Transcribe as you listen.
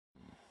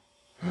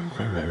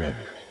Thunder!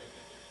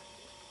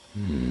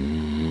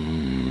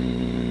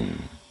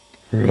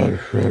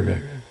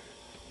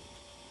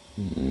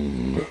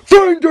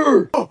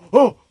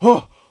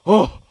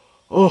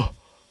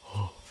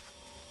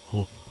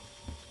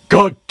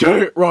 God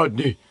damn it,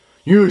 Rodney!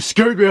 You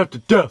scared me half to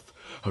death!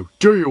 How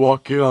dare you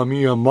walk in on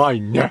me on my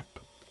nap?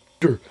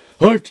 I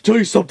have to tell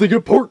you something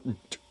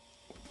important.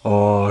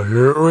 Oh,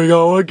 here we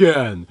go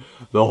again.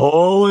 The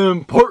whole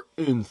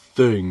important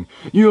thing.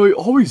 You know, you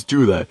always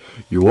do that.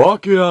 You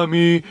walk in on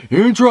me,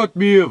 you interrupt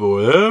me of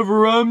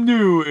whatever I'm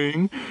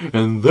doing,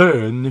 and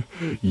then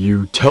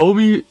you tell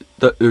me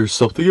that there's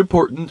something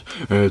important,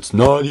 and it's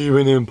not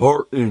even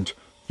important.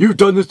 You've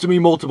done this to me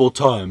multiple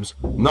times.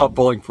 I'm not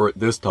falling for it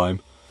this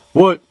time.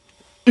 What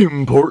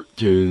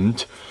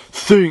important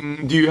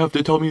thing do you have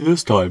to tell me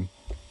this time?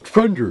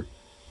 Fender,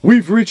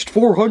 we've reached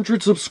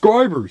 400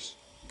 subscribers.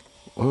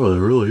 Oh, that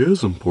really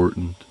is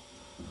important.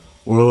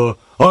 Well,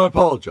 I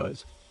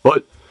apologize,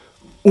 but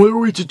what are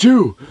we to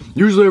do?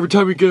 Usually every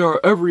time we get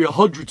every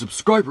 100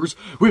 subscribers,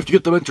 we have to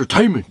get them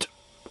entertainment.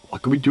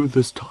 What can we do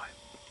this time?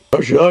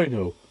 How should I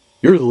know?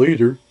 You're the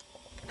leader.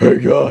 Hey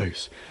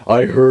guys,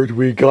 I heard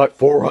we got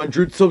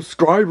 400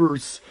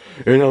 subscribers,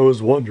 and I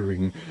was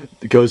wondering,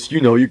 because, you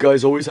know, you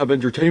guys always have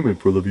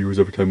entertainment for the viewers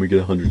every time we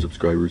get 100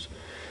 subscribers.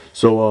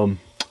 So,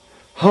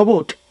 how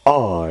about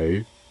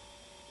I,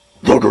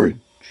 the Grinch,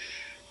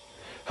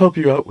 help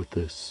you out with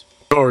this?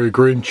 Sorry,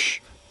 Grinch,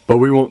 but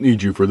we won't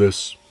need you for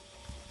this.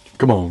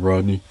 Come on,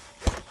 Rodney.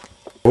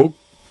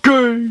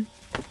 Okay.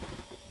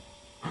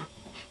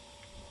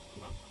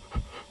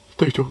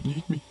 They don't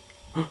need me.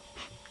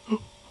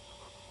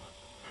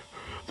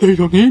 They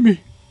don't need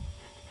me.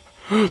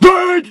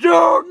 They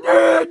don't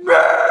need me!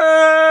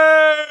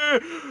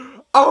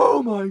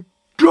 Oh my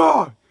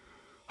god!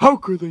 How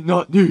could they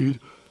not need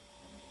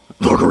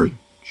the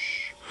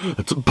Grinch?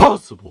 That's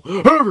impossible.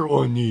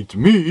 Everyone needs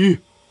me.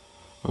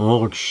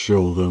 I'll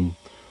show them.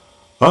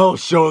 I'll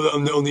show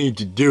them they'll need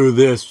to do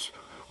this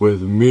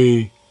with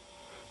me.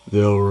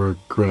 They'll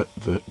regret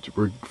that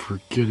we're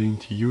forgetting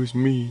to use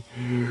me.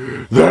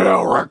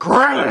 They'll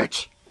regret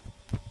it!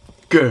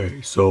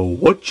 Okay, so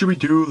what should we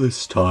do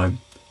this time?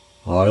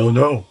 I don't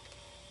know.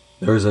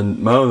 There's an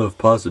amount of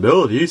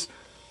possibilities.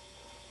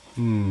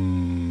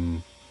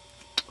 What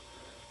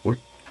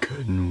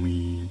can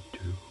we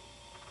do?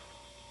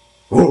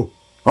 Oh,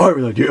 I have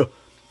an idea.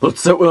 Let's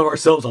set one of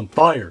ourselves on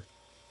fire.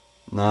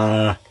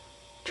 Nah,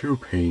 too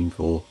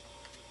painful.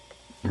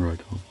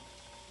 Right on.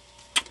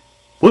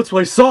 Let's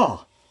play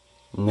Saw.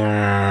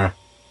 Nah,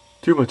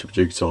 too much of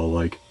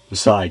Jigsaw-like.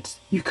 Besides,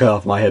 you cut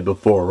off my head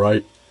before,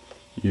 right?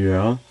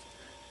 Yeah.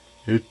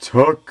 It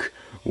took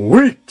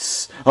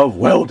weeks of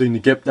welding to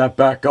get that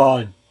back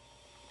on.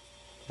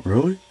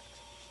 Really?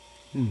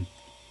 Seemed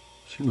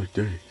like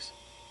days.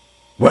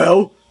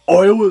 Well,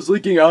 oil was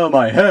leaking out of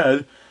my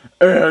head,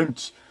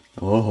 and...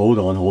 Oh, hold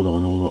on.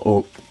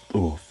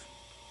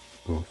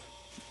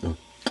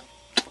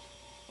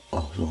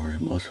 Oh, sorry, I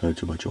must have had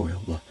too much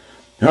oil. But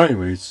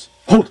anyways,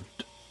 hold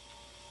it.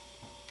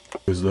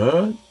 Is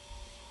that?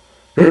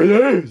 It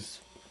is!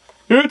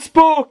 It's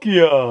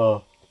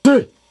Palkia!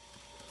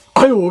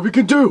 I know what we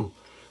can do!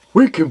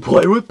 We can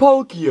play with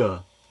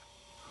Palkia!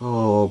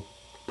 Oh,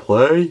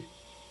 play?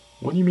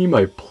 What do you mean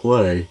by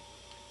play?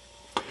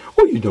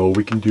 Well, you know,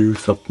 we can do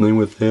something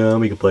with him.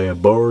 We can play a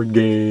board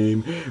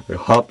game, or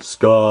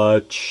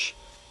hopscotch.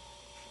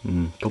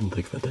 Don't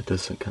think of it, that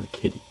does sound kind of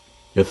kiddie.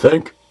 You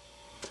think?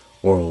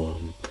 Well,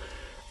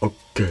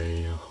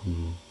 okay,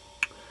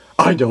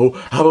 I know.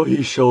 How about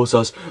he shows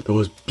us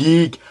those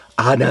big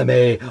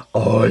anime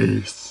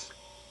eyes?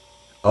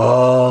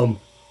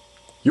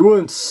 You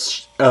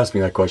once asked me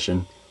that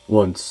question.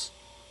 Once.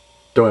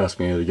 Don't ask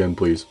me it again,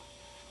 please.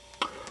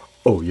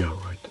 Oh, yeah,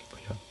 right.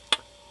 Yeah.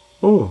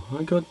 Oh,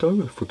 I got done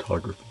with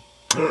photography.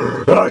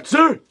 That's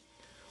it!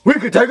 We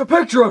could take a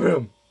picture of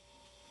him!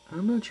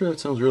 I'm not sure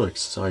that sounds real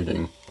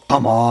exciting.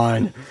 Come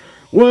on!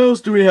 What else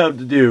do we have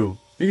to do?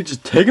 We could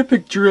just take a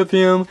picture of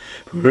him,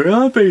 put it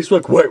on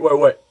Facebook. Wait.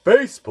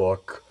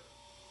 Facebook?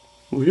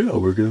 Oh yeah,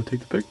 we're gonna take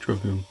the picture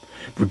of him.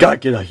 We gotta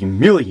get a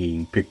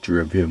humiliating picture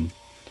of him.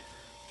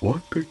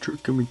 What picture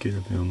can we get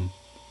of him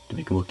to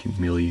make him look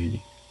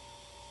humiliating?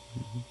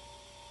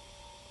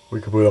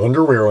 We could put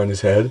underwear on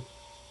his head.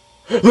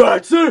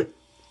 That's it!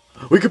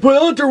 We could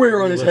put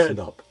underwear on his head.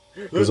 Up,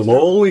 because I'm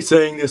only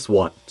saying this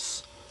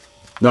once.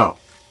 Now,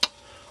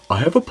 I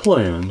have a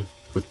plan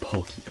with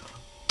Palkia.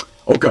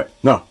 Okay,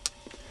 now,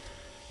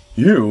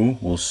 you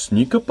will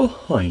sneak up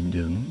behind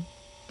him,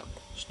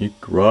 sneak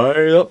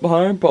right up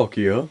behind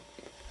Palkia,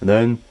 and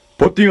then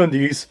put the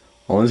undies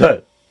on his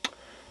head.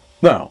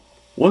 Now,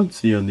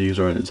 once the undies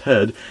are on his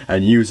head,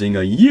 and using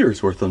a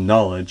year's worth of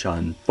knowledge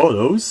on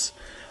photos,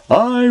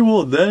 I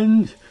will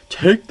then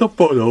take the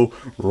photo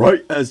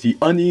right as the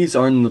undies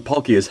are on the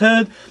Palkia's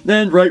head,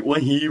 and right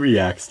when he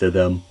reacts to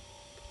them.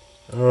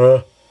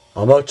 I'm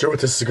not sure if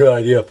this is a good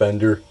idea,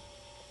 Fender.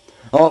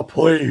 Oh,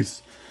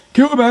 please.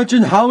 Can you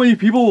imagine how many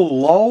people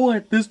will loll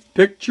at this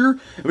picture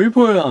if we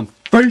put it on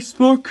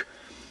Facebook?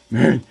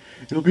 Man,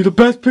 it'll be the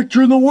best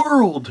picture in the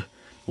world.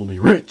 We'll be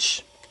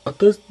rich. I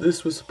thought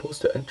this was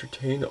supposed to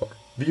entertain our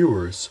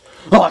viewers.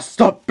 Ah,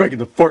 stop breaking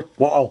the fourth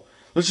wall.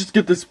 Let's just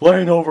get this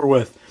playing over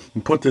with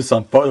and put this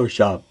on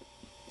Photoshop.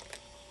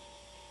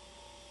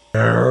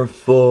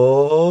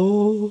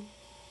 Careful.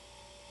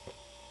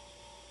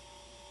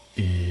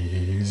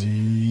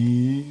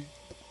 Easy.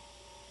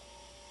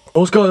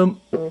 Almost got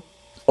him.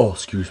 Oh,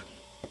 excuse me.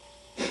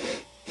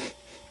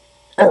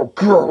 Oh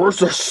God, what's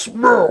the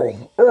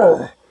smell?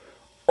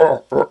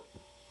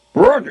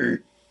 Rodney,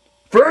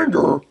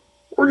 Fender,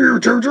 what are you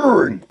two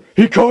doing?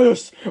 He caught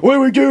us. What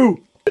do we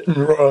do? Hit and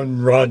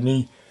run,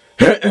 Rodney.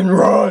 Hit and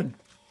run.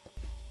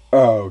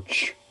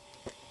 Ouch.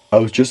 I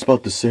was just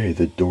about to say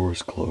the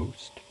door's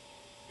closed.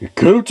 You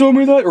could have told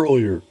me that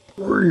earlier.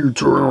 What are you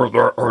doing with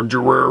that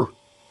underwear?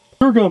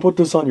 We were gonna put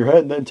this on your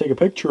head and then take a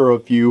picture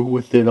of you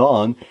with it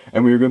on,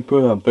 and we were gonna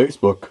put it on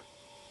Facebook.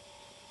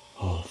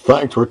 Oh,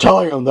 thanks for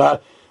telling him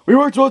that. We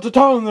weren't supposed to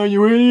tell him that,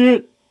 you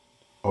idiot.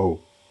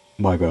 Oh,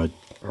 my bad.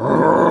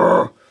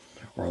 Well,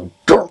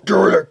 don't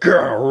do it again,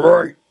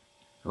 alright?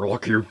 You're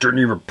lucky you didn't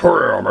even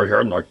put it on my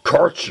head and I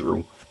caught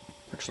you.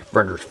 It's the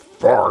Fender's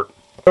fart.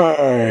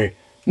 Hey,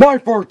 my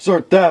farts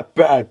aren't that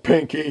bad,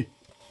 Pinky.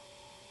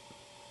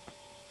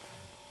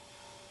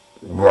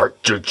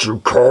 What did you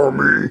call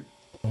me?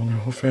 Oh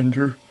no,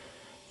 Fender.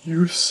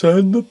 You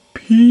said the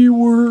P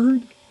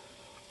word.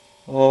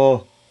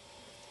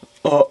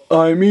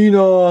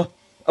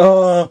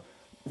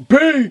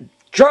 Big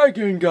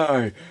dragon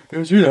guy.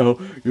 Because, you know,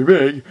 you're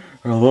big,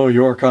 although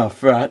you're kind of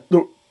fat.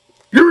 You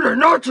did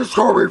not just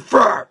call me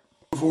fat!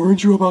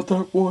 Weren't you about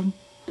that one?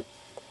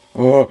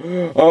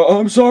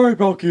 I'm sorry,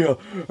 Palkia.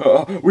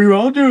 We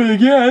won't do it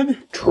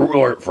again. Too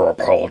late for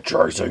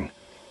apologizing.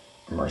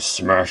 I'm gonna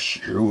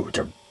smash you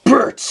to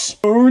bits.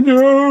 Oh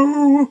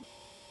no!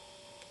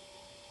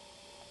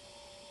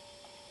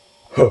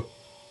 Huh.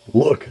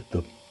 Look at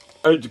them.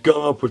 I'd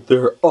come up with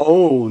their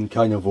own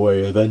kind of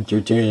way of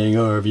entertaining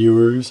our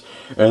viewers,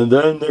 and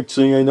then next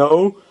thing I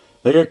know,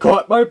 they get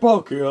caught by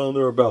Palkia and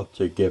they're about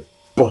to get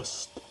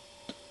busted.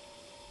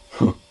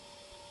 Huh.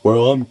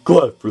 Well, I'm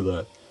glad for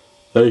that.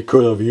 They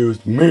could have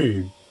used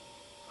me.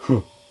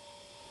 Huh.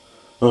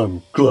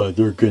 I'm glad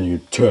they're getting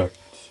attacked.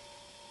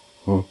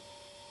 Huh?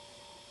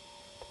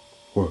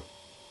 What?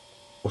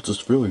 What's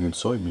this feeling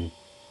inside me?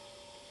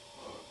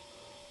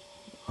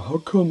 How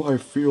come I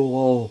feel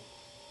all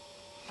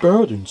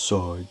bad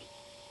inside?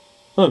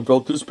 I haven't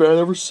felt this bad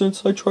ever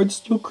since I tried to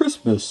steal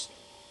Christmas.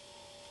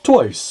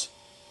 Twice.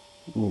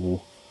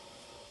 Oh.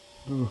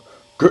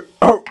 Get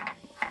out!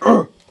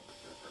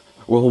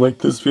 We'll make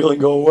this feeling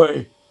go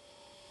away.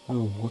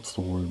 Oh, what's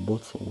the word?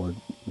 What's the word?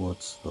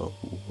 What's the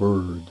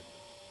word?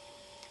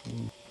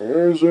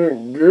 Is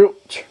it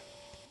guilt?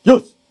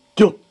 Yes!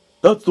 Guilt!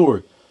 That's the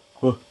word!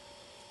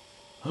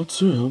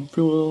 That's it. I'm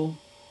feeling all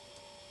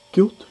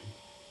guilty.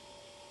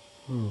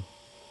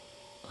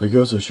 I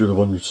guess I should have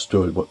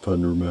understood what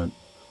Fender meant.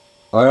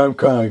 I am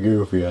kind of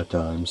goofy at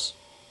times.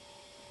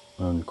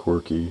 And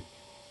quirky.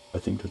 I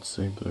think that's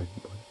the same thing.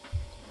 But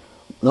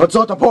that's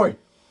not the point!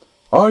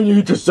 I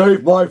need to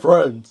save my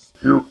friends!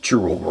 You two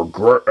will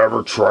regret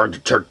ever trying to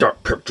take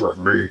that picture of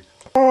me.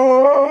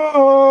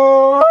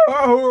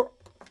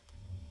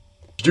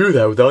 Do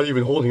that without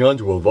even holding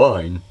onto a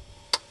vine.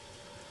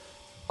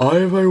 I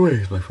have my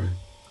ways, my friend.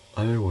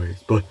 I have my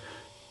ways, but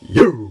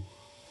you!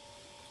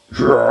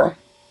 Yeah?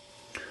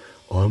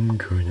 I'm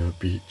gonna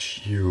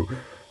beat you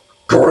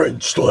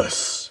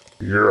Grinchless!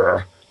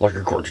 Yeah, like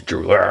you're going to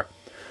do that.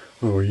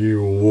 Oh,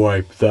 you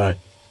wipe that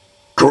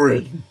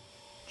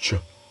Grinch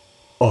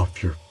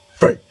off your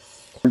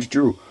face. What did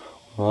you do?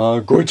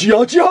 Grinchy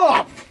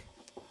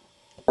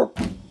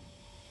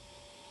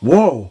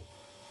Whoa!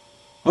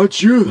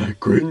 That's you, that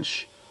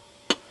Grinch.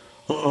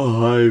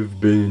 Oh,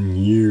 I've been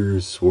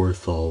years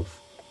worth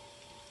of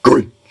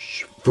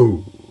Grinch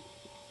food.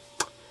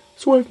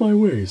 So I have my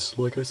ways,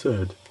 like I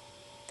said.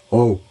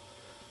 Oh,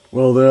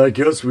 well then I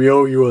guess we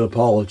owe you an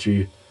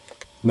apology.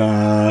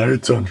 Nah,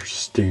 it's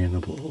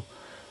understandable.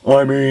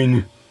 I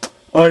mean,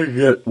 I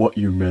get what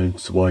you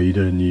meant, why you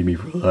didn't need me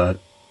for that.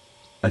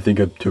 I think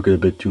I took it a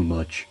bit too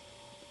much.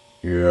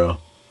 Yeah.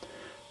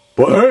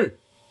 But hey,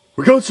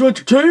 we got some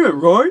entertainment,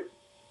 right?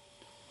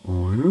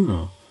 Oh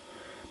yeah.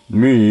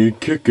 Me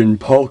kicking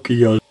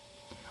Palkia.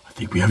 I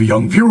think we have a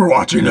young viewer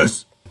watching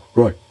this.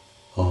 Right.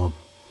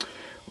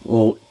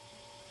 Well,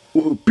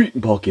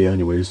 beating Palkia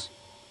anyways.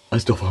 I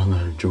still found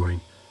that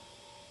enjoying.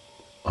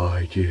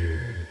 I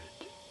did.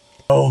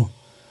 Oh,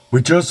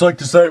 we just like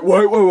to say,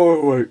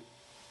 wait.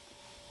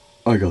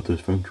 I got this,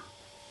 Fender.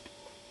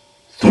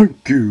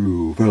 Thank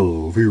you,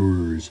 fellow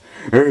viewers,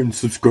 and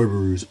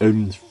subscribers,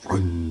 and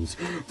friends,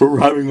 for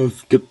having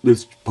us get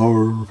this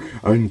far,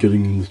 and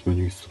getting this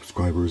many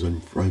subscribers,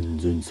 and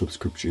friends, and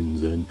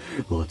subscriptions, and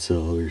lots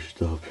of other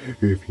stuff,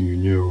 if you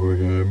know what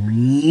I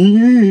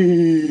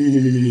mean.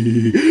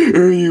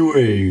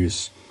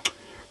 Anyways,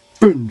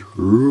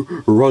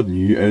 Fender,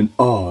 Rodney, and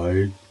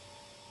I,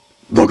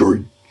 the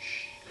Grinch,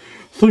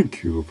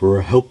 thank you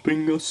for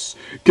helping us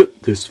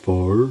get this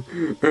far,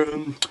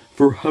 and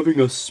for having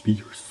us be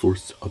your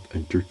source of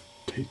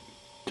entertainment.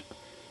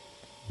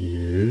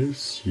 Yes?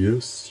 Yes,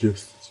 yes,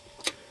 yes.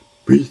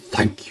 We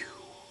thank you.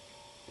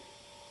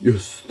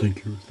 Yes,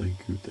 thank you, thank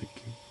you, thank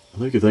you. I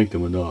think I thanked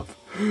them enough.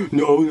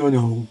 No, no,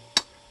 no.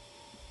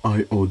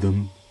 I owe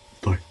them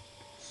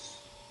thanks.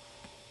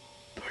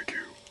 Thank you.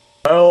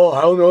 Well,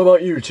 I don't know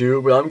about you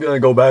two, but I'm gonna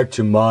go back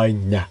to my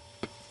nap.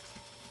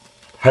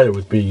 Head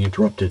was being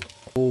interrupted.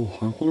 Oh,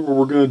 I wonder what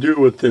we're gonna do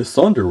with this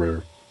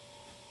underwear.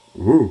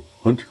 Ooh,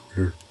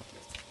 underwear.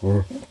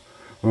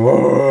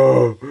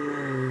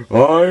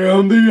 I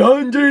am the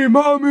Undie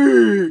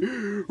Mummy!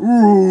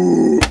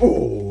 Ooh,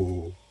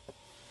 oh.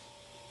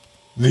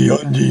 The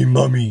Undie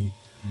Mummy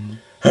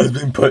has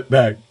been put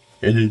back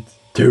in its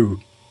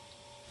tube.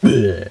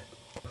 Blech.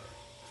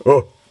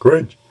 Oh,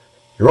 Grinch,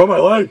 you're on my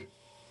leg!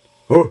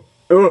 Oh,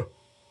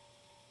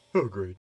 great.